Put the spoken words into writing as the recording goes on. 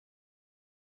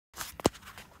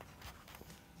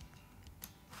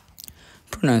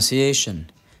Pronunciation.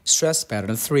 Stress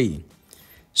pattern 3.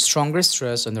 Stronger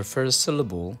stress on the first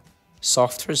syllable,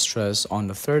 softer stress on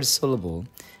the third syllable,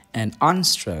 and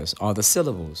unstressed are the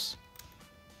syllables.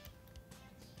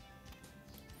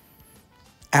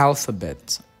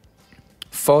 Alphabet,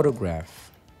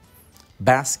 photograph,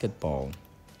 basketball,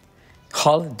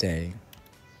 holiday,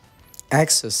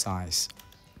 exercise,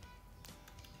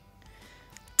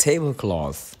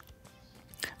 tablecloth,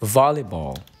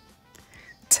 volleyball,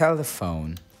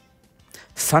 telephone,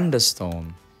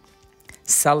 thunderstorm,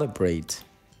 celebrate,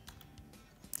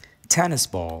 tennis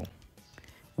ball,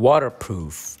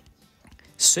 waterproof,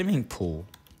 swimming pool,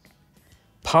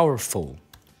 powerful,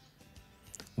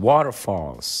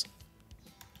 waterfalls.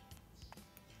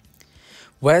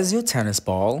 Where's your tennis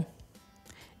ball?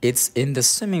 It's in the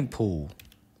swimming pool.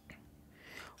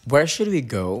 Where should we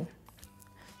go?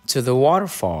 To the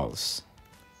waterfalls.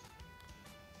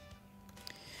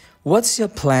 What's your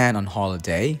plan on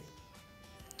holiday?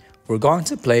 We're going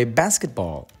to play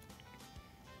basketball.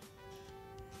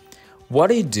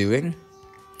 What are you doing?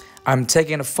 I'm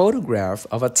taking a photograph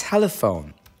of a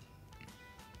telephone.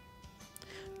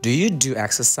 Do you do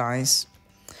exercise?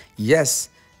 Yes,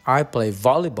 I play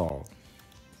volleyball.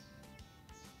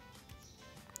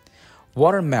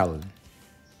 Watermelon,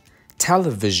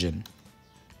 television,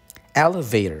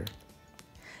 elevator,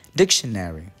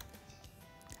 dictionary,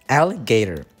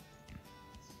 alligator.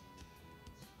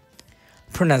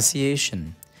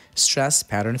 Pronunciation. Stress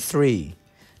pattern 3.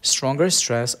 Stronger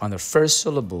stress on the first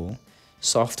syllable,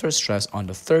 softer stress on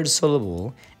the third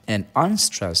syllable, and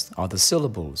unstressed are the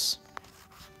syllables.